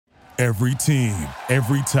Every team,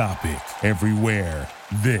 every topic, everywhere.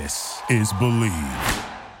 This is Believe.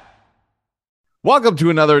 Welcome to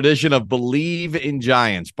another edition of Believe in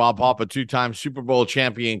Giants. Bob Hoppe, two-time Super Bowl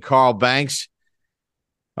champion Carl Banks.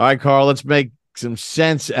 All right, Carl, let's make some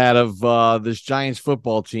sense out of this Giants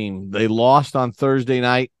football team. They lost on Thursday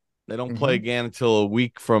night. They don't play again until a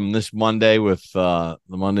week from this Monday with the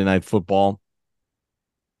Monday Night Football.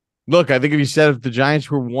 Look, I think if you said if the Giants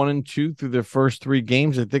were 1-2 through their first three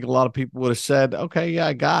games, I think a lot of people would have said, okay, yeah,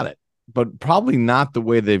 I got it. But probably not the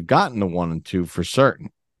way they've gotten to 1-2 for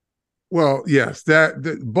certain. Well, yes,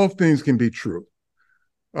 that both things can be true.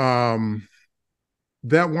 That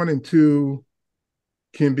 1-2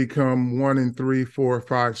 can become 1-3, 4,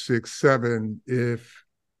 5, 6, 7 if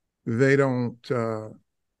they don't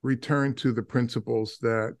return to the principles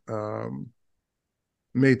that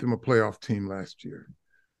made them a playoff team last year.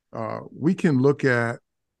 We can look at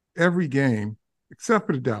every game except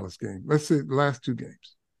for the Dallas game. Let's say the last two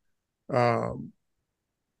games.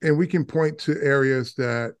 And we can point to areas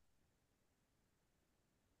that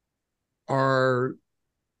are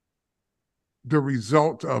the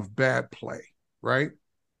result of bad play, right?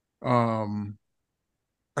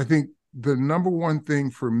 I think the number one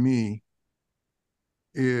thing for me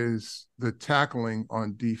is the tackling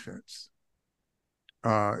on defense.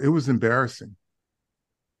 It was embarrassing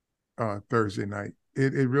Thursday night.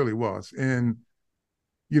 It really was. And,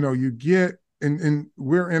 you know, you get, and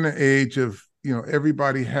we're in an age of, you know,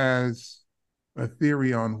 everybody has a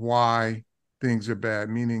theory on why things are bad,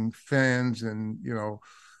 meaning fans and, you know,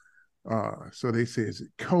 so they say, is it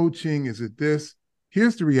coaching? Is it this?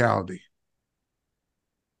 Here's the reality.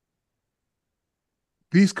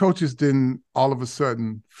 These coaches didn't all of a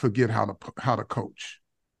sudden forget how to coach.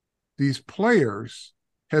 These players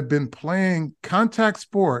have been playing contact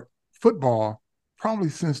sport, football, probably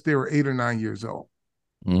since they were 8 or 9 years old.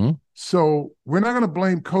 Mm-hmm. So we're not going to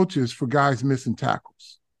blame coaches for guys missing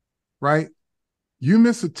tackles, right? You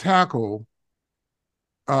miss a tackle,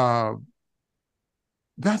 that's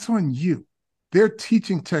on you. They're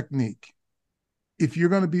teaching technique. If you're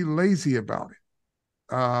going to be lazy about it,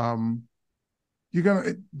 you're going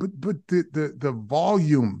to, but the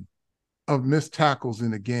volume of missed tackles in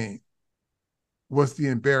the game was the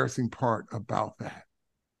embarrassing part about that.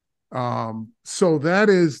 So that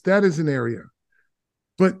is an area.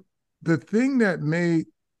 But the thing that made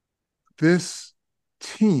this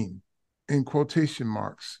team, in quotation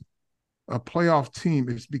marks, a playoff team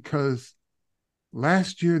is because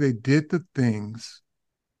last year they did the things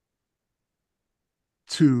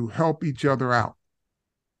to help each other out.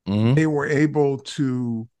 Mm-hmm. They were able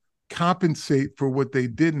to compensate for what they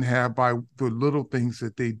didn't have by the little things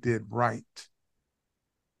that they did right.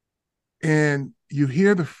 And you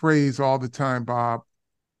hear the phrase all the time, Bob,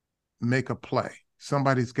 make a play.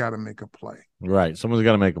 Somebody's got to make a play. Right. Someone's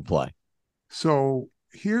got to make a play. So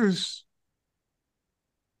here's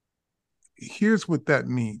what that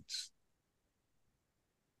means.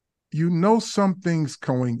 You know something's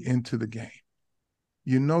going into the game.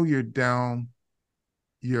 You know you're down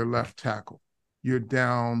your left tackle. You're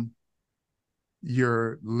down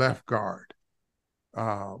your left guard.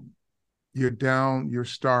 You're down your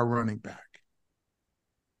star running back.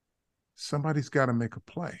 Somebody's got to make a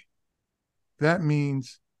play. That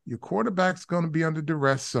means your quarterback's going to be under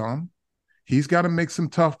duress some. He's got to make some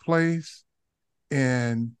tough plays.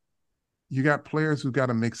 And you got players who got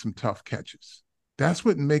to make some tough catches. That's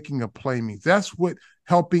what making a play means. That's what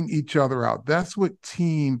helping each other out. That's what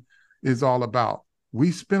team is all about.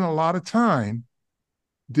 We spent a lot of time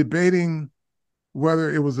debating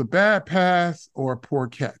whether it was a bad pass or a poor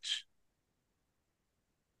catch.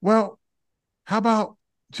 Well, how about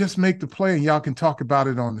just make the play and y'all can talk about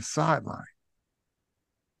it on the sideline?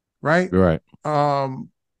 Right? Right.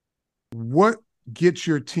 What gets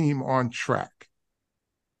your team on track?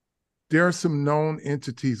 There are some known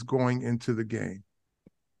entities going into the game.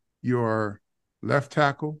 Your left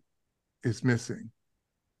tackle is missing.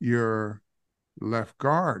 Your left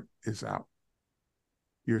guard is out.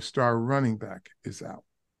 Your star running back is out.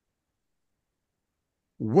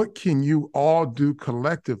 What can you all do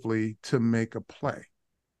collectively to make a play?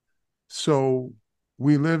 So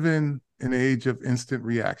we live in an age of instant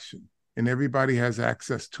reaction, and everybody has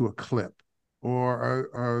access to a clip or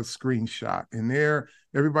a screenshot, and there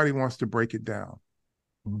everybody wants to break it down.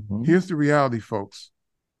 Mm-hmm. Here's the reality, folks.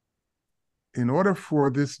 In order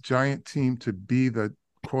for this Giant team to be the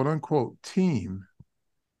quote-unquote team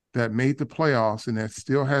that made the playoffs and that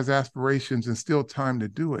still has aspirations and still time to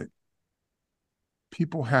do it,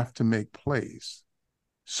 people have to make plays.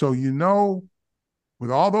 So, you know,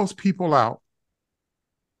 with all those people out,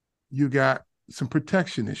 you got some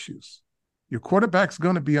protection issues. Your quarterback's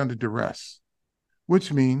going to be under duress,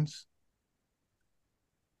 which means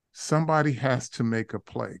somebody has to make a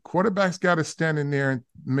play. Quarterback's got to stand in there and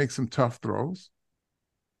make some tough throws.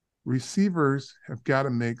 Receivers have got to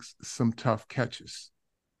make some tough catches,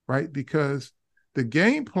 right? Because the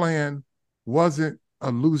game plan wasn't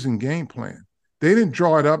a losing game plan. They didn't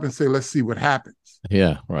draw it up and say, let's see what happens.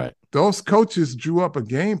 Yeah, right. Those coaches drew up a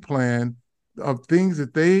game plan of things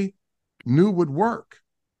that they knew would work.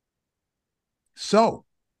 So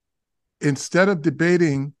instead of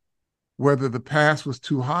debating whether the pass was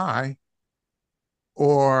too high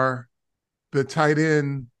or the tight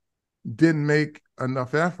end didn't make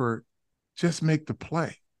enough effort, just make the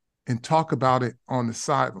play and talk about it on the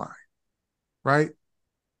sideline, right?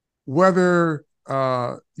 Whether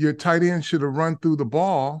your tight end should have run through the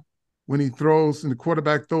ball when he throws and the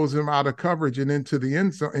quarterback throws him out of coverage and into the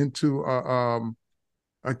end zone, into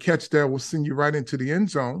a catch that will send you right into the end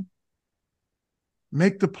zone,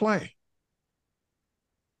 make the play.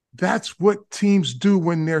 That's what teams do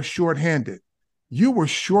when they're shorthanded. You were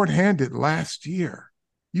shorthanded last year.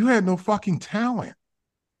 You had no fucking talent,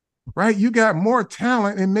 right? You got more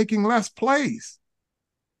talent in making less plays.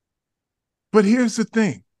 But here's the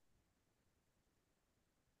thing.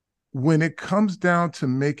 When it comes down to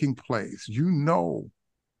making plays, you know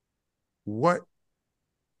what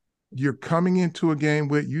you're coming into a game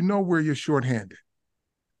with. You know where you're shorthanded,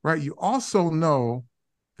 right? You also know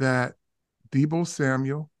that Deebo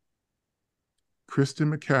Samuel,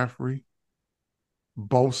 Christian McCaffrey,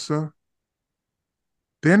 Bosa,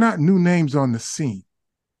 they're not new names on the scene.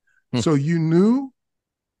 So you knew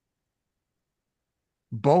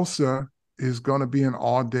Bosa is going to be an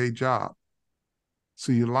all-day job.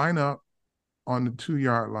 So you line up on the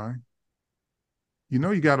 2-yard line. You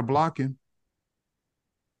know you got to block him.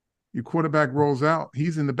 Your quarterback rolls out.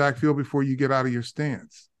 He's in the backfield before you get out of your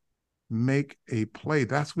stance. Make a play.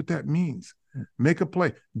 That's what that means. Make a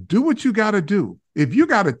play. Do what you got to do. If you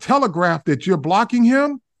got to telegraph that you're blocking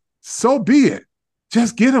him, so be it.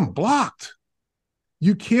 Just get him blocked.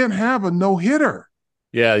 You can't have a no-hitter.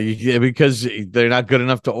 Yeah, because they're not good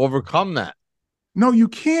enough to overcome that. No, you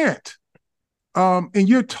can't. And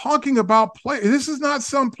you're talking about play. This is not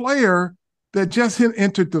some player that just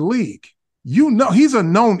entered the league. You know, he's a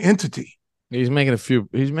known entity. He's making a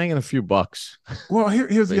few bucks. Well,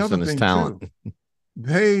 here's the other on his thing talent. too.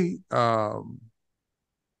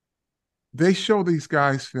 They show these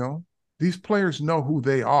guys film. These players know who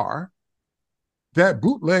they are. That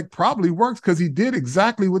bootleg probably works because he did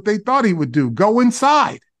exactly what they thought he would do, go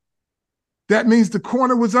inside. That means the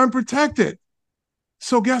corner was unprotected.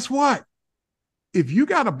 So guess what? If you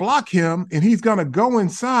got to block him and he's going to go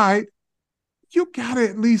inside, you got to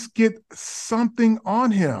at least get something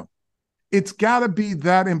on him. It's got to be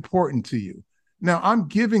that important to you. Now, I'm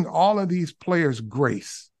giving all of these players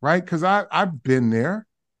grace, right? Because I've been there.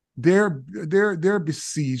 They're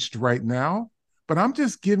besieged right now. But I'm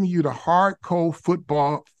just giving you the hard, cold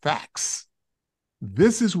football facts.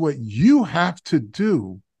 This is what you have to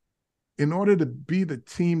do in order to be the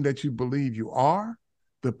team that you believe you are,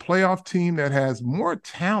 the playoff team that has more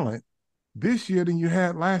talent this year than you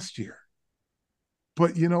had last year.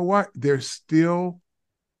 But you know what? There's still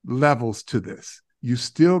levels to this. You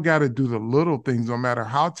still got to do the little things, no matter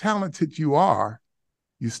how talented you are.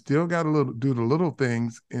 You still got to do the little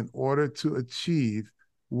things in order to achieve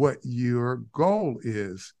what your goal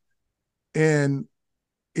is. And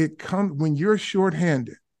it comes when you're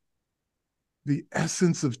shorthanded. The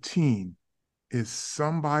essence of team is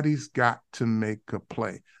somebody's got to make a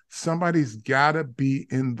play. Somebody's got to be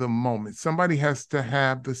in the moment. Somebody has to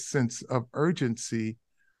have the sense of urgency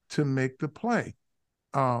to make the play.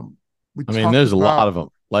 There's a lot of them.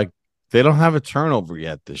 Like, they don't have a turnover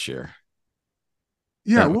yet this year.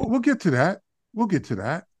 Yeah, we'll get to that. We'll get to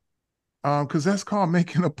that. Because that's called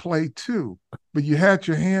making a play too. But you had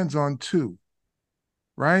your hands on 2,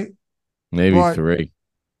 right? Maybe 3.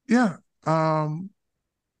 Yeah.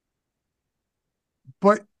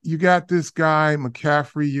 But you got this guy,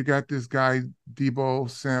 McCaffrey, you got this guy, Deebo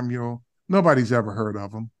Samuel. Nobody's ever heard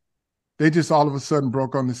of him. They just all of a sudden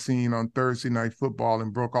broke on the scene on Thursday Night Football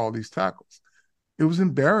and broke all these tackles. It was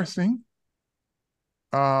embarrassing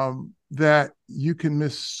that you can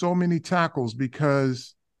miss so many tackles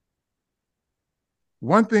because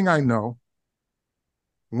one thing I know,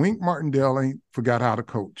 Wink Martindale ain't forgot how to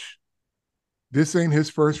coach. This ain't his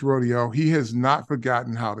first rodeo. He has not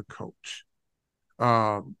forgotten how to coach.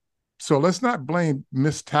 So let's not blame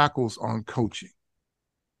missed tackles on coaching.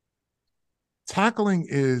 Tackling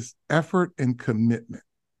is effort and commitment.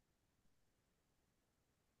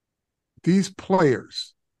 These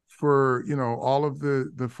players for, all of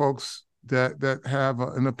the folks that have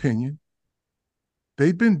an opinion.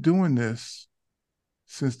 They've been doing this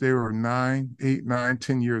since they were 9, 8, 9,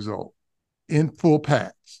 10 years old in full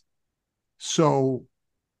pads. So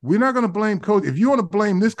we're not going to blame coach. If you want to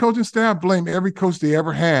blame this coaching staff, blame every coach they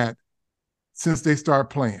ever had since they started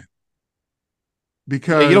playing.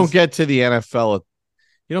 Because you don't get to the NFL.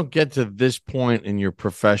 You don't get to this point in your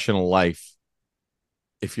professional life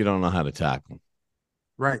if you don't know how to tackle.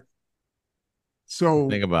 Right. So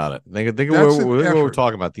think about it. Think of what we're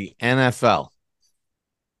talking about, the NFL.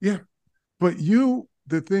 Yeah. But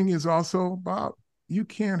the thing is also, Bob, you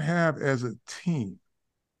can't have as a team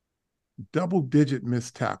double-digit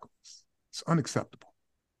missed tackles. It's unacceptable.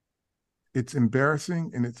 It's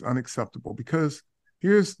embarrassing and it's unacceptable because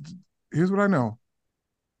here's what I know.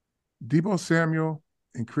 Deebo Samuel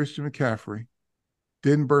and Christian McCaffrey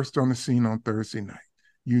didn't burst on the scene on Thursday night.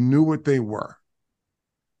 You knew what they were,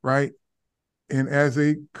 right? And as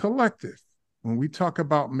a collective, when we talk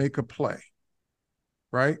about make a play,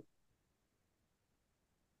 right?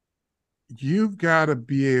 You've got to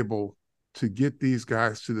be able to get these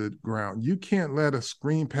guys to the ground. You can't let a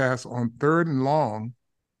screen pass on 3rd and long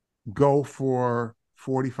go for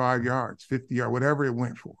 45 yards, 50 yards, whatever it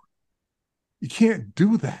went for. You can't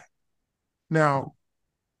do that. Now,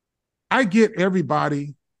 I get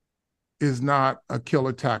everybody is not a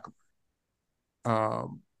killer tackler.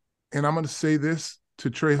 And I'm going to say this to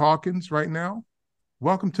Trey Hawkins right now.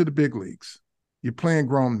 Welcome to the big leagues. You're playing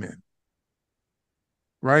grown men,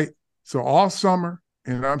 right? So all summer,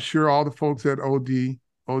 and I'm sure all the folks at Old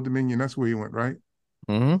Dominion, that's where you went, right?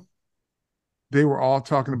 Mm-hmm. They were all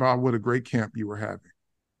talking about what a great camp you were having.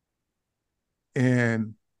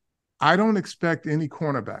 And I don't expect any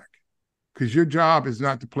cornerback, because your job is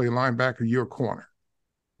not to play linebacker, you're a corner,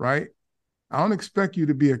 right? I don't expect you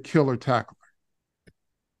to be a killer tackler.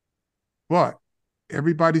 But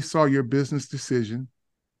everybody saw your business decision.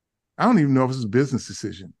 I don't even know if it was a business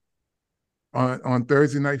decision on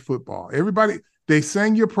Thursday Night Football. Everybody, they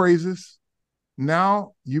sang your praises.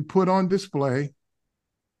 Now you put on display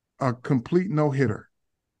a complete no-hitter.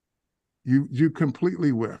 You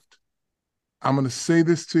completely whiffed. I'm going to say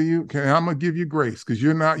this to you. Okay, I'm going to give you grace because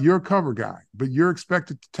you're a cover guy, but you're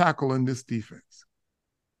expected to tackle in this defense.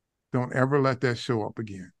 Don't ever let that show up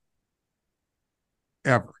again.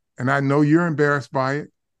 Ever. And I know you're embarrassed by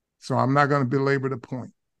it, so I'm not going to belabor the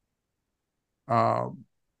point.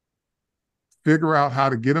 Figure out how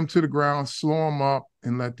to get them to the ground, slow them up,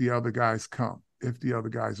 and let the other guys come if the other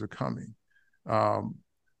guys are coming.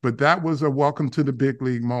 But that was a welcome to the big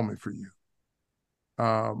league moment for you.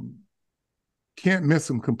 Can't miss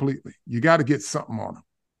them completely. You got to get something on them.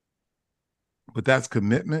 But that's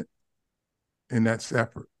commitment and that's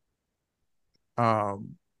effort.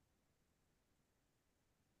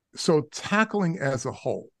 So tackling as a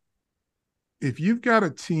whole, if you've got a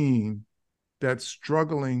team that's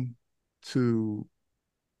struggling to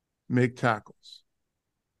make tackles,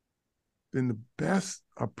 then the best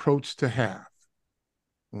approach to have,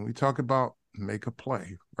 when we talk about make a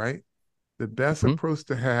play, right? The best approach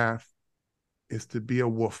to have is to be a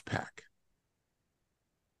wolf pack.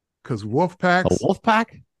 Because wolf packs. A wolf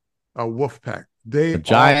pack? A wolf pack. A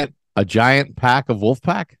giant pack of wolf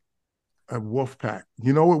pack? A wolf pack.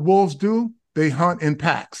 You know what wolves do? They hunt in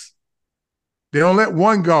packs. They don't let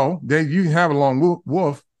one go. You can have a long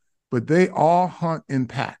wolf, but they all hunt in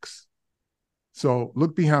packs. So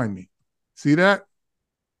look behind me. See that?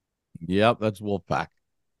 Yep, that's wolf pack.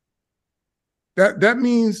 That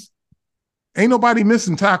means ain't nobody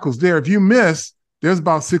missing tackles there. If you miss, there's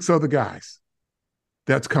about 6 other guys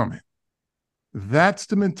that's coming. That's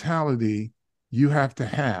the mentality you have to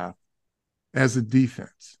have as a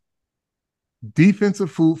defense.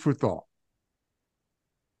 Defensive food for thought.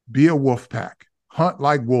 Be a wolf pack. Hunt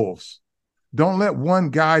like wolves. Don't let one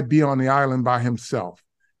guy be on the island by himself.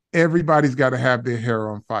 Everybody's got to have their hair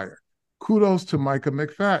on fire. Kudos to Micah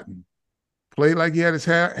McFadden. Played like he had his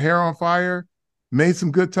hair on fire, made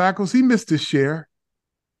some good tackles. He missed his share.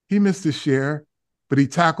 But he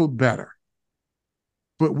tackled better.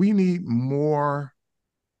 But we need more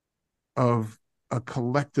of a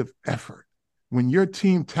collective effort. When your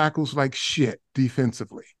team tackles like shit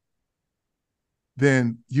defensively,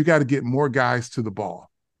 then you got to get more guys to the ball.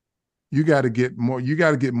 You got to get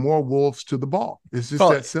more wolves to the ball. It's just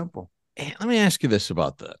that simple. Let me ask you this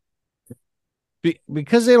about that.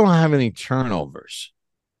 Because they don't have any turnovers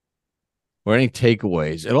or any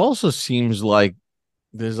takeaways, it also seems like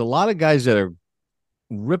there's a lot of guys that are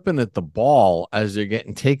ripping at the ball as they're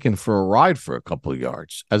getting taken for a ride for a couple of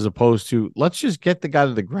yards, as opposed to let's just get the guy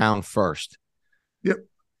to the ground first. Yep.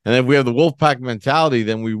 And if we have the Wolfpack mentality,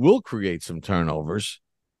 then we will create some turnovers.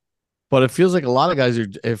 But it feels like a lot of guys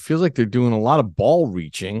it feels like they're doing a lot of ball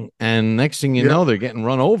reaching. And next thing you know, they're getting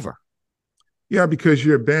run over. Yeah, because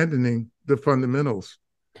you're abandoning the fundamentals.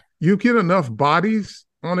 You get enough bodies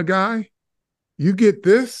on a guy, you get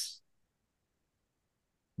this.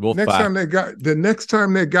 The next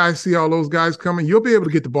time that guy see all those guys coming, you'll be able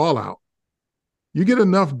to get the ball out. You get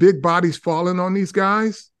enough big bodies falling on these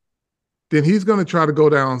guys, then he's going to try to go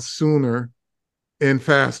down sooner and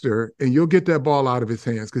faster, and you'll get that ball out of his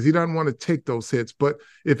hands because he doesn't want to take those hits. But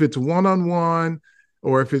if it's one-on-one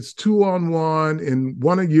or if it's two-on-one and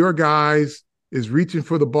one of your guys is reaching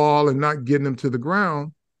for the ball and not getting him to the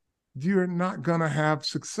ground, you're not going to have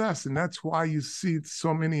success. And that's why you see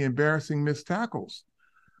so many embarrassing missed tackles.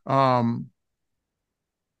 I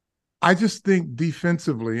just think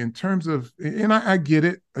defensively, in terms of, and I get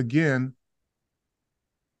it, again,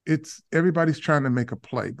 it's everybody's trying to make a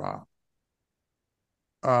play, Bob.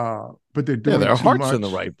 But they're doing their too heart's much. In the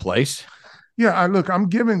right place. Yeah, I'm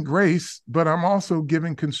giving grace, but I'm also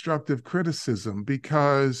giving constructive criticism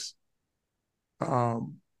because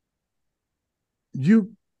you're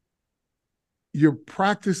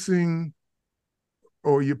practicing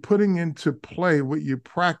or you're putting into play what you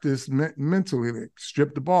practice mentally. Like,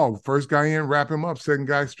 strip the ball. First guy in, wrap him up. Second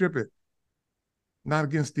guy, strip it. Not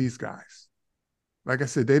against these guys. Like I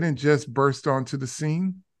said, they didn't just burst onto the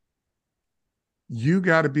scene. You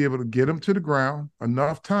got to be able to get them to the ground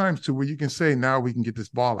enough times to where you can say, now we can get this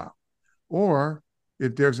ball out. Or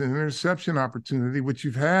if there's an interception opportunity, which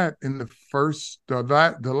you've had in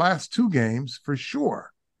the last two games for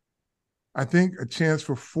sure. I think a chance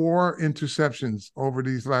for 4 interceptions over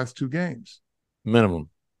these last 2 games. Minimum.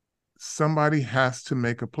 Somebody has to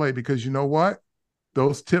make a play because you know what?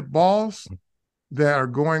 Those tip balls that are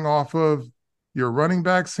going off of your running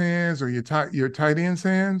back's hands or your tight end's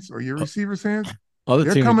hands or your receiver's hands,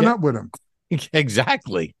 they're coming up with them.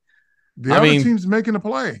 Exactly. The other team's making a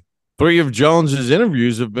play. 3 of Jones's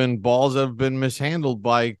interviews have been balls that have been mishandled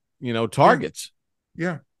by, targets.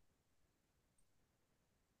 Yeah.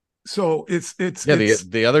 So it's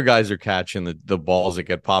the other guys are catching the balls that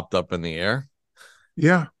get popped up in the air.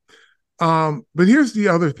 Yeah. But here's the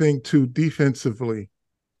other thing too, defensively.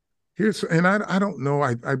 I don't know,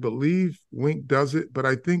 I believe Wink does it, but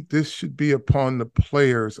I think this should be upon the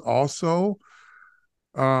players also.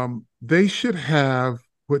 They should have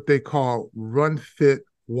what they call run fit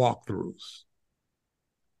walkthroughs,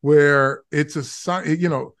 where it's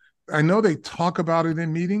I know they talk about it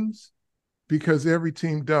in meetings because every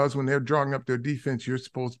team does when they're drawing up their defense. You're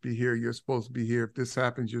supposed to be here. You're supposed to be here. If this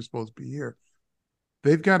happens, you're supposed to be here.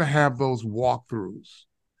 They've got to have those walkthroughs.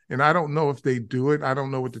 And I don't know if they do it. I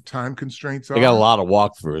don't know what the time constraints are. They got a lot of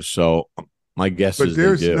walkthroughs, so my guess is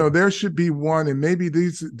they do. No, there should be one, and maybe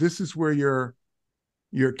this is where your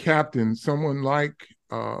captain, someone like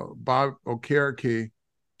Bob Okereke,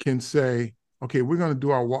 can say, okay, we're going to do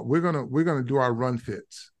our run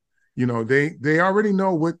fits. They already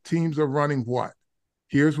know what teams are running what.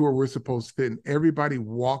 Here's where we're supposed to fit, and everybody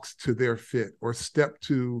walks to their fit or step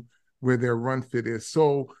to where their run fit is.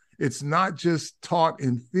 So it's not just taught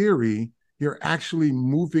in theory, you're actually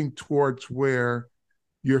moving towards where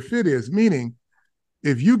your fit is. Meaning,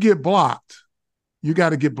 if you get blocked, you got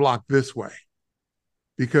to get blocked this way.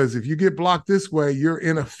 Because if you get blocked this way, you're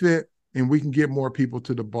in a fit and we can get more people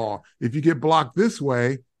to the ball. If you get blocked this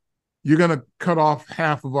way, you're going to cut off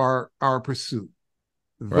half of our pursuit.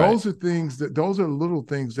 Those are little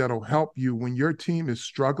things that'll help you when your team is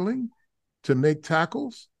struggling to make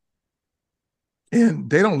tackles. And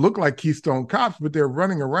they don't look like Keystone Cops, but they're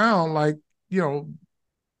running around like, the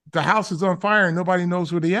house is on fire and nobody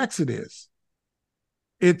knows where the exit is.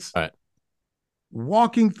 It's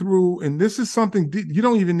walking through, and this is something, you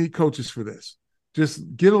don't even need coaches for this.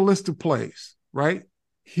 Just get a list of plays, right?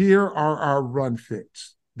 Here are our run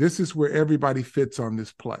fits. This is where everybody fits on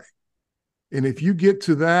this play. And if you get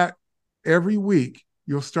to that every week,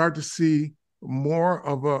 you'll start to see more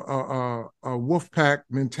of a wolf pack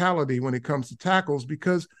mentality when it comes to tackles,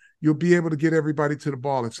 because you'll be able to get everybody to the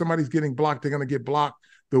ball. If somebody's getting blocked, they're going to get blocked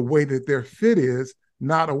the way that their fit is,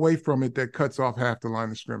 not away from it that cuts off half the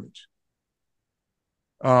line of scrimmage.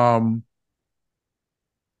 Number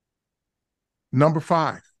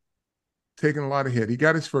 5, taking a lot of hit. He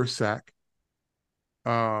got his first sack.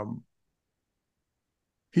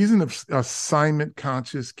 He's an assignment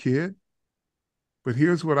conscious kid, but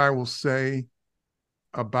here's what I will say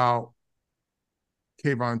about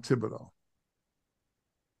Kayvon Thibodeau.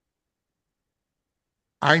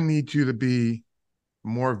 I need you to be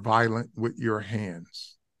more violent with your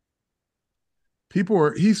hands.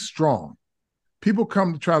 He's strong, people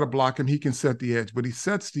come to try to block him. He can set the edge, but he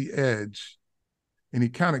sets the edge and he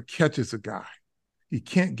kind of catches a guy. He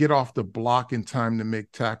can't get off the block in time to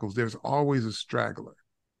make tackles. There's always a straggler.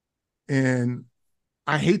 And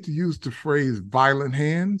I hate to use the phrase violent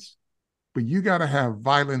hands, but you got to have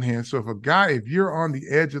violent hands. So if you're on the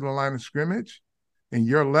edge of the line of scrimmage and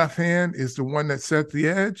your left hand is the one that sets the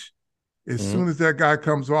edge, as soon as that guy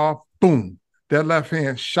comes off, boom, that left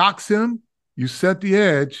hand shocks him. You set the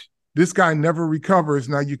edge. This guy never recovers.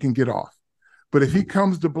 Now you can get off. But if he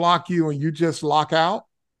comes to block you and you just lock out,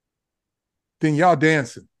 then y'all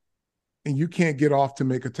dancing and you can't get off to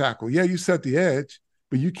make a tackle. Yeah, you set the edge,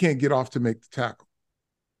 but you can't get off to make the tackle.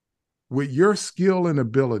 With your skill and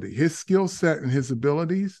ability, his skill set and his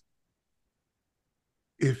abilities,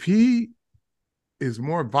 if he is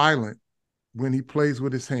more violent when he plays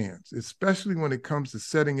with his hands, especially when it comes to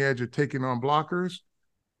setting edge or taking on blockers,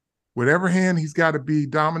 whatever hand he's got to be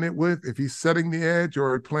dominant with, if he's setting the edge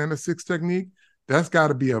or playing a 6 technique, that's got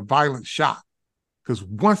to be a violent shot. Because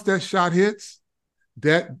once that shot hits,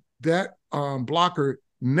 that blocker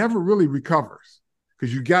never really recovers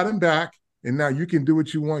because you got him back and now you can do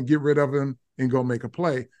what you want, get rid of him and go make a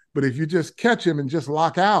play. But if you just catch him and just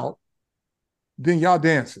lock out, then y'all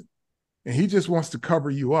dancing. And he just wants to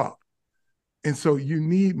cover you up. And so you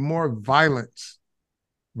need more violence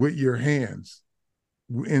with your hands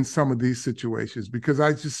in some of these situations because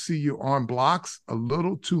I just see you on blocks a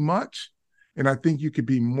little too much. And I think you could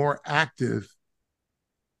be more active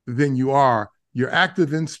than you are. You're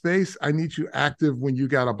active in space. I need you active when you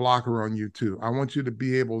got a blocker on you too. I want you to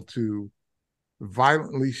be able to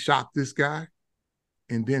violently shock this guy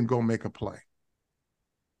and then go make a play.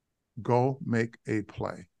 Go make a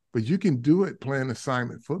play. But you can do it playing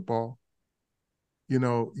assignment football. You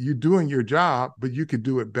know, you're doing your job, but you could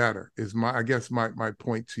do it better is my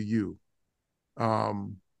point to you. Azeez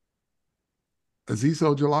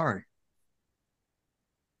Ojulari.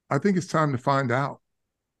 I think it's time to find out.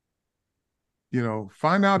 You know,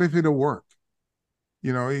 find out if it'll work.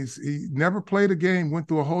 You know, he never played a game, went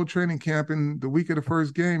through a whole training camp, and the week of the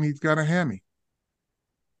first game, he's got a hammy.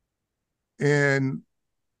 And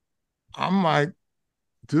I'm like,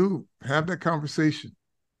 dude, have that conversation.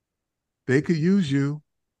 They could use you.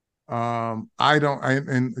 And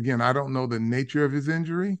again, I don't know the nature of his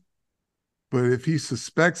injury, but if he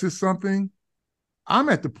suspects it's something, I'm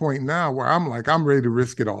at the point now where I'm like, I'm ready to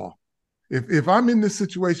risk it all. If I'm in this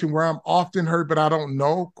situation where I'm often hurt, but I don't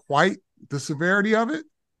know quite the severity of it,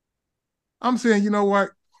 I'm saying, you know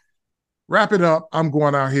what? Wrap it up. I'm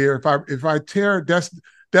going out here. If I tear, that's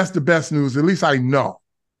the best news. At least I know.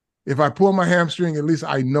 If I pull my hamstring, at least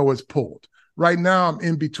I know it's pulled. Right now, I'm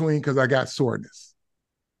in between because I got soreness.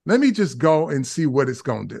 Let me just go and see what it's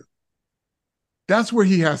going to do. That's where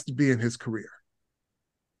he has to be in his career.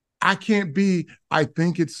 I can't be, I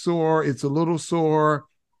think it's sore. It's a little sore.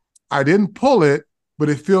 I didn't pull it, but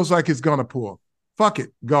it feels like it's going to pull. Fuck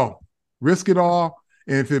it. Go. Risk it all.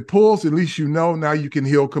 And if it pulls, at least you know now you can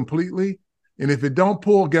heal completely. And if it don't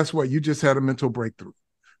pull, guess what? You just had a mental breakthrough.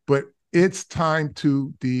 But it's time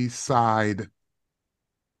to decide.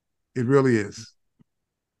 It really is.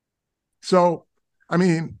 So, I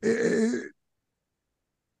mean,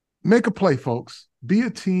 make a play, folks. Be a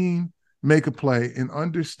team, make a play, and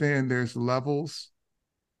understand there's levels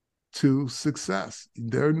to success.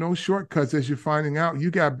 There are no shortcuts as you're finding out. You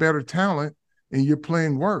got better talent and you're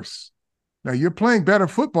playing worse. Now, you're playing better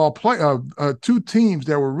football, two teams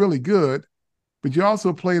that were really good, but you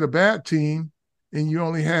also played a bad team and you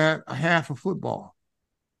only had a half of football.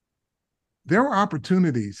 There were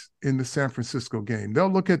opportunities in the San Francisco game.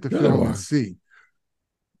 They'll look at the film and see.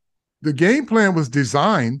 The game plan was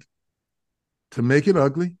designed to make it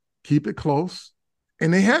ugly, keep it close,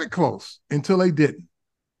 and they had it close until they didn't.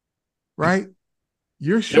 Right?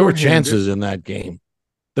 There were chances in that game.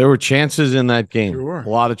 There were chances in that game. There were. A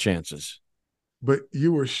lot of chances. But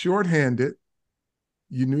you were shorthanded.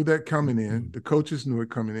 You knew that coming in. The coaches knew it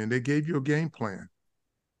coming in. They gave you a game plan.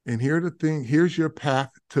 And here's your path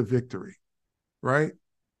to victory. Right?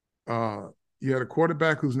 You had a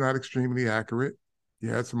quarterback who's not extremely accurate. You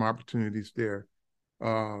had some opportunities there.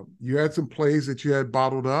 You had some plays that you had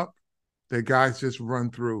bottled up that guys just run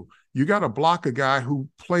through. You got to block a guy who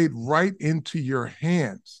played right into your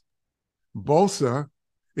hands. Bosa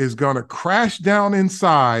is going to crash down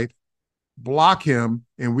inside, block him,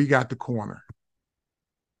 and we got the corner.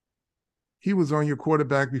 He was on your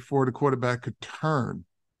quarterback before the quarterback could turn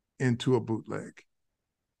into a bootleg.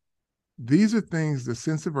 These are things, the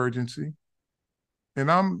sense of urgency. And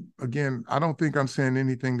I don't think I'm saying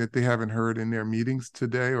anything that they haven't heard in their meetings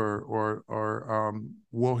today or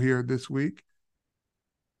will hear this week.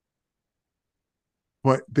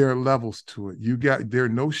 but there are levels to it. There are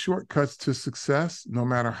no shortcuts to success, no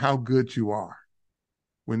matter how good you are.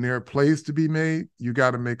 When there are plays to be made, you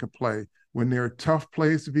got to make a play. When there are tough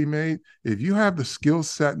plays to be made, if you have the skill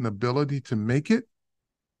set and ability to make it,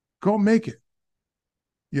 go make it.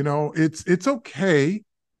 It's okay.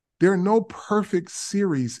 There are no perfect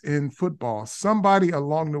series in football. Somebody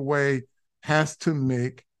along the way has to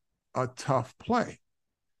make a tough play.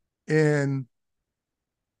 And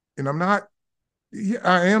I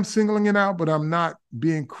am singling it out, but I'm not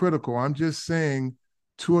being critical. I'm just saying,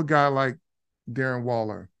 to a guy like Darren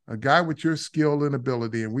Waller, a guy with your skill and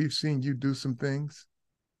ability, and we've seen you do some things,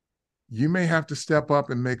 you may have to step up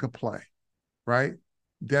and make a play, right?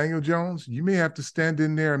 Daniel Jones, you may have to stand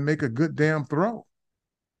in there and make a good damn throw,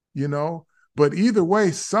 But either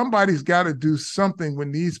way, somebody's got to do something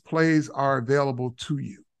when these plays are available to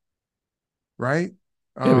you, right?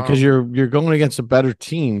 Yeah, because you're going against a better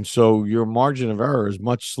team, so your margin of error is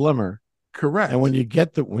much slimmer. Correct. And when you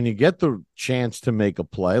get the chance to make a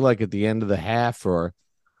play, like at the end of the half or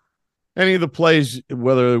any of the plays,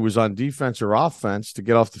 whether it was on defense or offense, to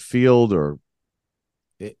get off the field, or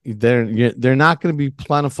they're not going to be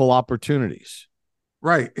plentiful opportunities.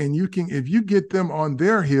 Right. And if you get them on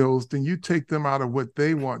their heels, then you take them out of what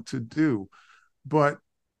they want to do. But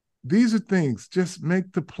these are things, just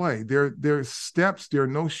make the play. There are steps, there are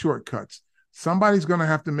no shortcuts. Somebody's going to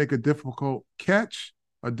have to make a difficult catch,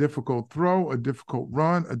 a difficult throw, a difficult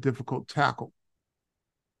run, a difficult tackle.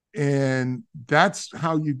 And that's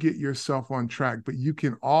how you get yourself on track. But you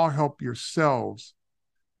can all help yourselves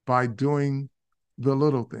by doing the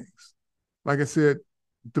little things. Like I said,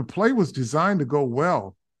 the play was designed to go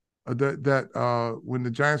well. When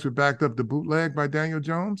the Giants were backed up, the bootleg by Daniel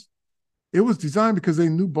Jones, it was designed because they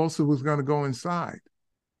knew Bosa was going to go inside.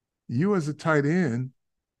 You as a tight end,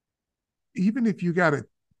 even if you got to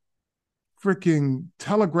freaking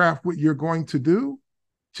telegraph what you're going to do,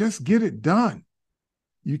 just get it done.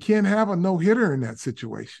 You can't have a no-hitter in that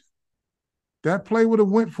situation. That play would have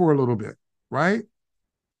went for a little bit, right?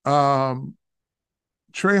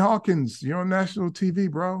 Trey Hawkins, you're on national TV,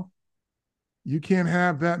 bro. You can't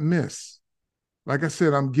have that miss. Like I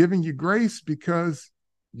said, I'm giving you grace because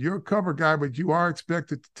you're a cover guy, but you are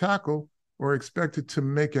expected to tackle or expected to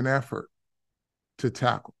make an effort to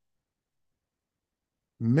tackle.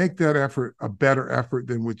 Make that effort a better effort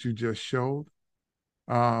than what you just showed.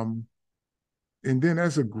 And then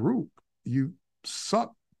as a group, you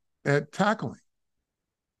suck at tackling.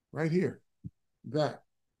 Right here. That.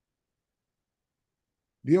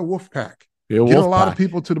 Be a wolf pack. Get a lot of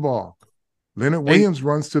people to the ball. Leonard Williams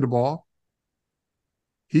runs to the ball.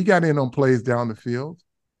 He got in on plays down the field.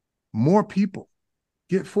 More people.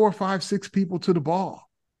 Get 4, 5, 6 people to the ball.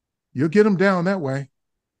 You'll get them down that way.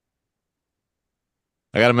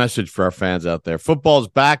 I got a message for our fans out there. Football's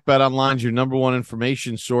back. BetOnline's your number one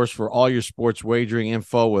information source for all your sports wagering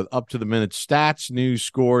info with up-to-the-minute stats, news,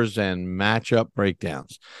 scores, and matchup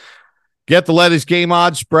breakdowns. Get the latest game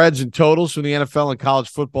odds, spreads, and totals from the NFL and college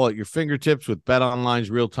football at your fingertips with BetOnline's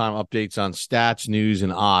real-time updates on stats, news,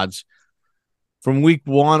 and odds. From week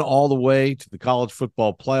 1 all the way to the college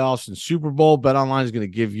football playoffs and Super Bowl, BetOnline is going to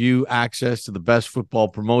give you access to the best football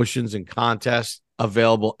promotions and contests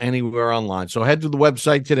available anywhere online. So head to the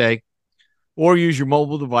website today or use your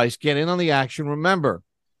mobile device. Get in on the action. Remember,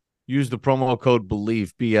 use the promo code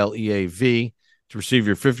BELIEVE, BLEAV, to receive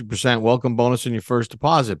your 50% welcome bonus on your first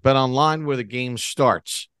deposit. Bet online where the game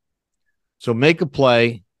starts. So make a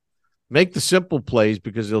play. Make the simple plays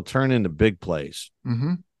because they'll turn into big plays.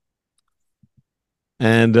 Mm-hmm.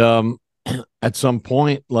 And at some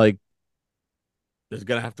point, there's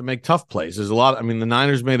going to have to make tough plays. There's a lot. The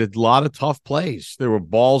Niners made a lot of tough plays. There were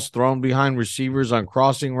balls thrown behind receivers on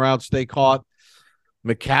crossing routes they caught.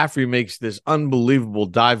 McCaffrey makes this unbelievable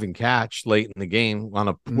diving catch late in the game on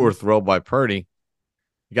a poor throw by Purdy.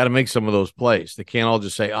 You got to make some of those plays. They can't all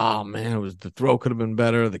just say, "Oh man, the throw could have been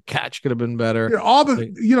better, the catch could have been better."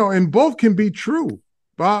 Yeah, and both can be true,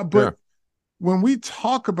 Bob. But sure. When we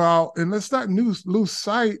talk about, and let's not lose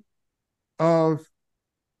sight of,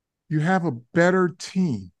 you have a better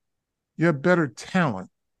team, you have better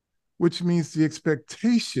talent, which means the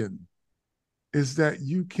expectation is that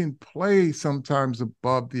you can play sometimes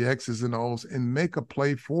above the X's and O's and make a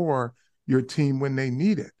play for your team when they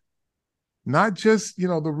need it. Not just, the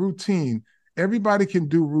routine. Everybody can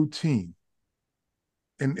do routine.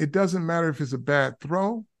 And it doesn't matter if it's a bad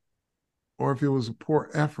throw or if it was a poor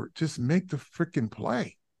effort. Just make the freaking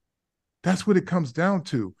play. That's what it comes down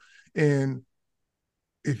to. And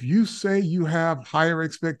if you say you have higher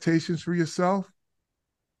expectations for yourself,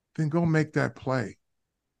 then go make that play.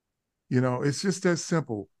 It's just that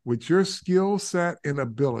simple. With your skill set and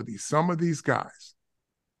ability, some of these guys,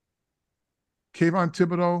 Kayvon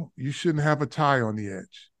Thibodeau, you shouldn't have a tie on the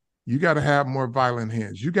edge. You got to have more violent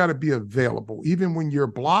hands. You got to be available. Even when you're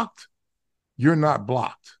blocked, you're not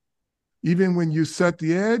blocked. Even when you set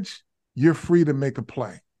the edge, you're free to make a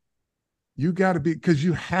play. You got to be, because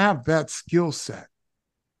you have that skill set.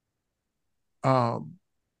 Micah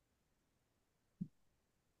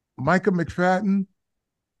McFadden,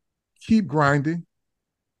 keep grinding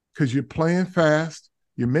because you're playing fast.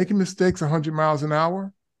 You're making mistakes 100 miles an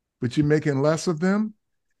hour, but you're making less of them,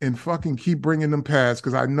 and fucking keep bringing them pads,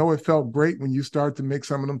 because I know it felt great when you started to make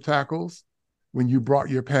some of them tackles when you brought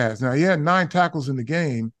your pads. Now, he had 9 tackles in the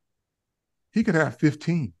game. He could have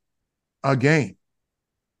 15 a game,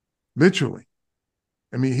 literally.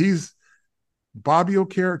 I mean, he's Bobby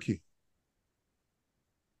Okereke.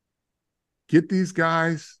 Get these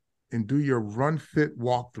guys and do your run fit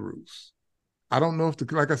walkthroughs. I don't know if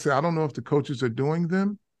I don't know if the coaches are doing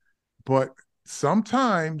them, but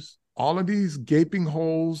sometimes all of these gaping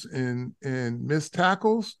holes and missed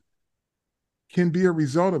tackles can be a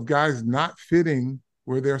result of guys not fitting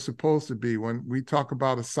where they're supposed to be. When we talk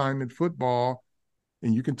about assignment football,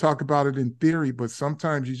 and you can talk about it in theory, but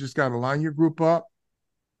sometimes you just got to line your group up,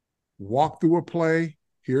 walk through a play.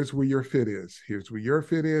 Here's where your fit is. Here's where your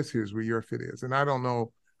fit is. Here's where your fit is. And I don't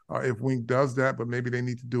know if Wink does that, but maybe they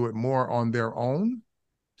need to do it more on their own.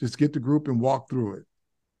 Just get the group and walk through it.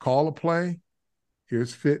 Call a play.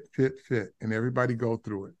 Here's fit, and everybody go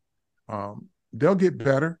through it. They'll get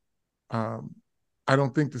better. I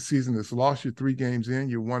don't think the season is lost. You're 3 games in.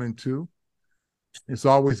 You're 1-2. It's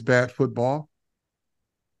always bad football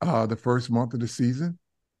the first month of the season.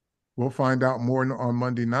 We'll find out more on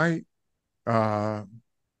Monday night.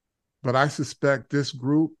 But I suspect this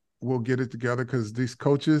group will get it together because these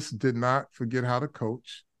coaches did not forget how to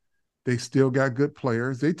coach. They still got good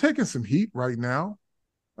players. They're taking some heat right now.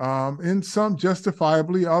 And some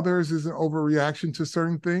justifiably, others is an overreaction to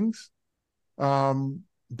certain things.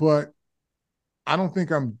 But I don't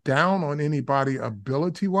think I'm down on anybody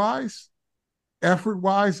ability-wise.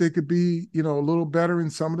 Effort-wise, they could be, a little better in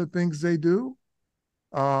some of the things they do.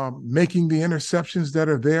 Making the interceptions that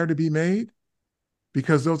are there to be made,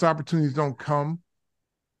 because those opportunities don't come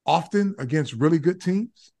often against really good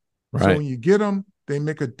teams. Right. So when you get them, they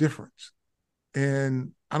make a difference.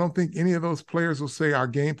 And I don't think any of those players will say our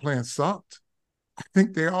game plan sucked. I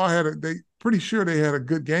think they all pretty sure they had a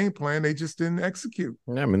good game plan. They just didn't execute.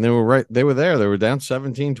 Yeah, I mean, they were right. They were there. They were down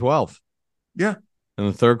 17-12. Yeah. In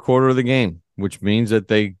the third quarter of the game, which means that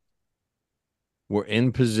they were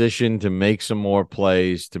in position to make some more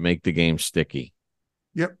plays to make the game sticky.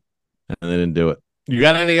 Yep. And they didn't do it. You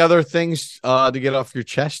got any other things to get off your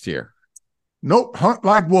chest here? Nope. Hunt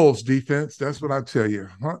like wolves, defense. That's what I tell you.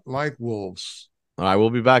 Hunt like wolves. All right,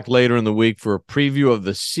 we'll be back later in the week for a preview of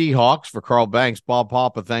the Seahawks. For Carl Banks, Bob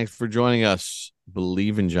Papa, thanks for joining us.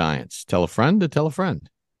 Believe in Giants. Tell a friend to tell a friend.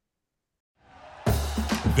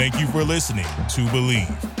 Thank you for listening to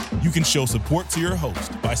Believe. You can show support to your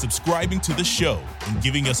host by subscribing to the show and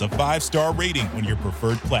giving us a 5-star rating on your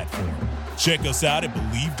preferred platform. Check us out at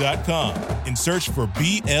Believe.com and search for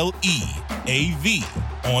BLEAV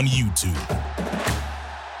on YouTube.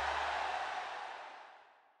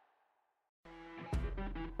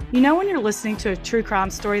 You know when you're listening to a true crime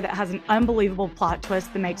story that has an unbelievable plot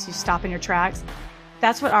twist that makes you stop in your tracks?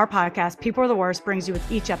 That's what our podcast, People Are the Worst, brings you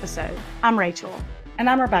with each episode. I'm Rachel. And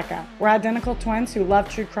I'm Rebecca. We're identical twins who love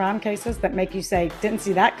true crime cases that make you say, didn't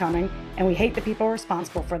see that coming, and we hate the people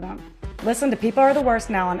responsible for them. Listen to People Are the Worst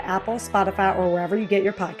now on Apple, Spotify, or wherever you get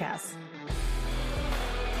your podcasts.